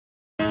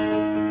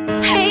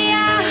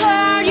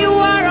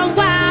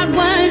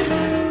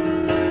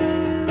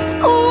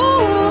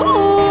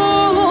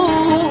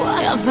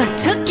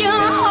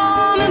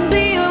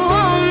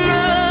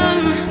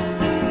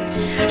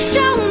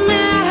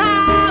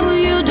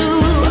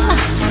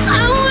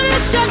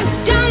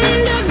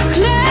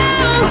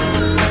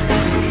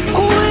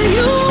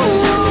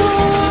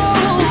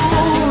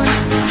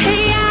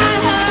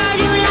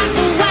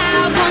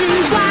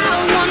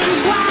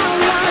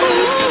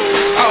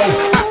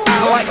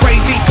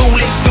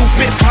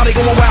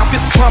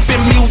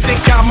bumping music,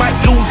 I might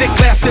lose it.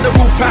 Glass to the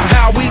roof,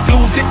 how we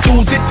lose it,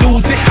 lose it,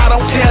 lose it. I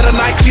don't care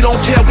tonight, she don't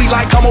care, we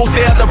like almost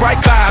there, the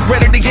right vibe.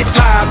 Ready to get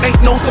live,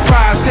 ain't no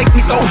surprise. Take me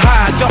so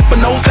high,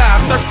 jumping those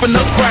dives, surfing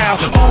the crowd.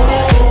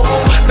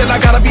 Ooh, said I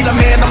gotta be the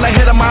man, I'm the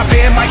head of my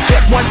band. Mic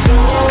check 1,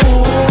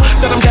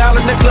 2. Shut them down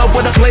in the club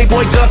where the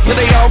Playboy does, so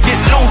they all get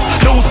loose,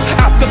 loose.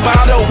 Out the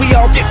bottle, we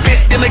all get fit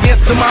in again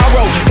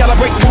tomorrow. Gotta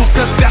break rules,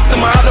 cause that's the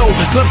motto.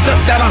 Club shut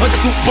down 100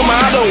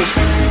 supermodels.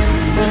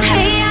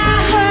 Hey, I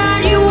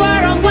heard you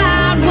were a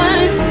wild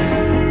one.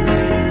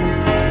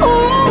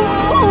 Ooh,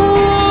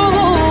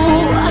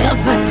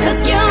 if I took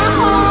you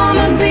home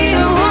and be a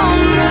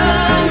home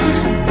run,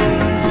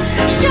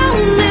 show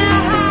me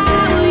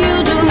how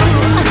you do.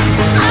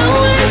 I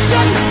wanna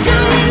shut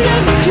down the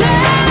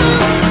club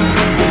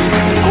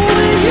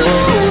with you.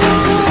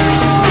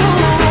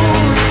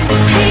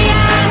 Hey,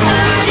 I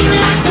heard you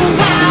like the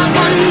wild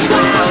ones,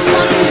 wild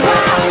ones,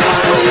 wild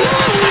ones.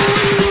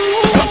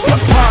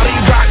 Party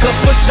rocker,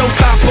 for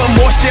showstopper,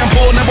 more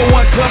shampoo,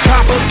 #1 club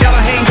hopper. Got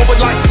a hangover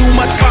like too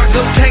much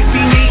vodka. Can't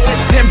see me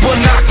with 10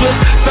 binoculars.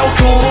 So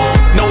cool,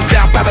 no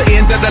doubt by the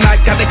end of the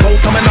night, got the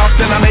clothes coming off,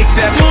 then I make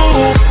that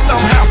move.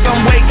 Somehow,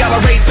 some way, gotta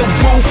raise the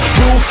roof.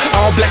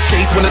 All black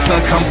shades when the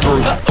sun come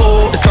through.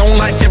 It's on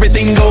like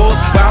everything goes.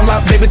 Wild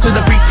out, baby, to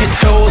the freak it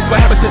shows. What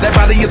happens to that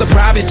body is a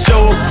private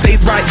show.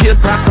 Stays right here,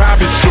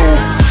 private show.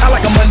 I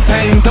like a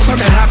mundane, don't talk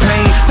that high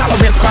pain.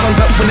 Tolerance bottoms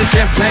up when it's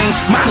champagne.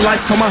 My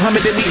life, come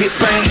Muhammad, then we hit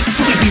Spain.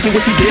 We beefy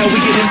with Fidel, we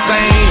get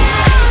insane.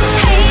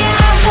 Hey,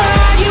 I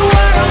heard you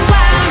were a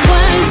wild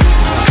one.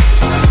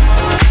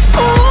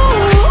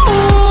 Ooh,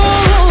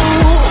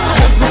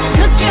 if I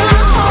took you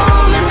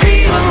home and be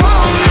a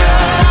home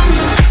run,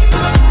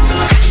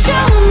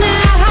 show me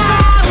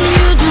how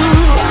you do.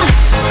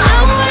 I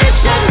wanna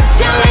shut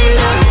down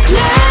the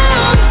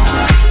club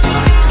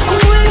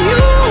with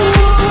you.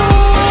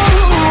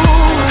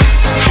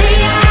 Hey,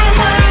 I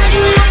heard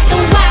you like the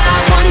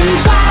wild ones,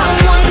 wild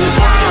ones,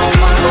 wild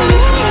ones.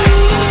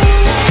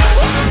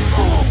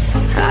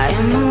 I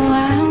am the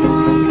wild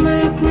one,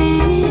 break me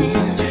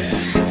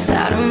in,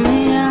 saddle me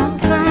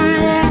up and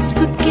let's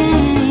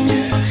begin.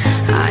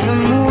 I am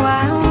the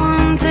wild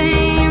one,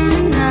 tame me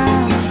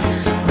now,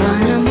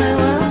 running with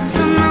wolves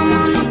and I'm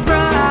on the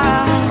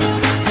prowl.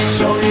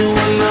 Show you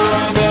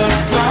another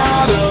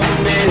side of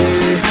me,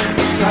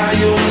 a side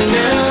you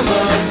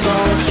never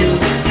thought you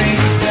would see.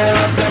 Tear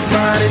up that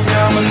body,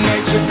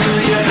 dominate you till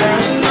you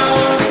have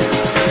enough.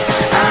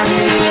 I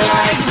need you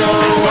like the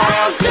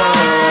wild star.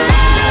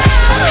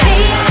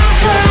 Hey, I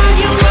heard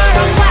you were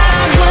a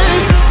wild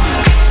one.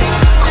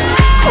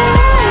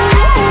 Ooh,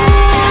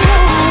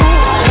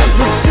 if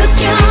I took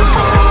you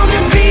home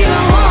and be a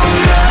home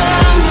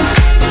run,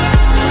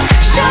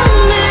 show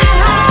me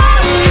how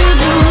you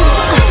do.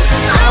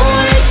 I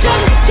wanna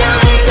shut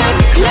down the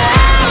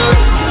club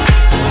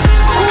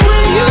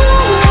with you.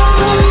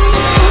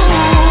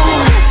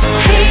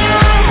 Hey,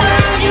 I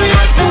heard you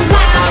like the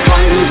wild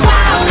ones,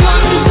 wild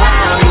ones,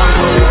 wild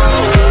ones.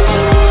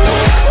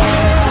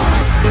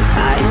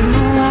 I am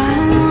the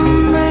wild one,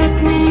 break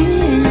me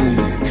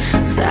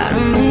in,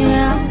 saddle me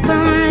up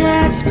and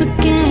let's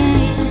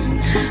begin.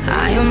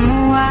 I am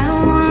the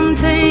wild one,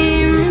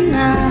 tame me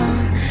now,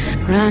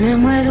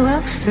 running with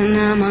wolves and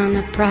I'm on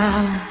the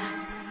prowl.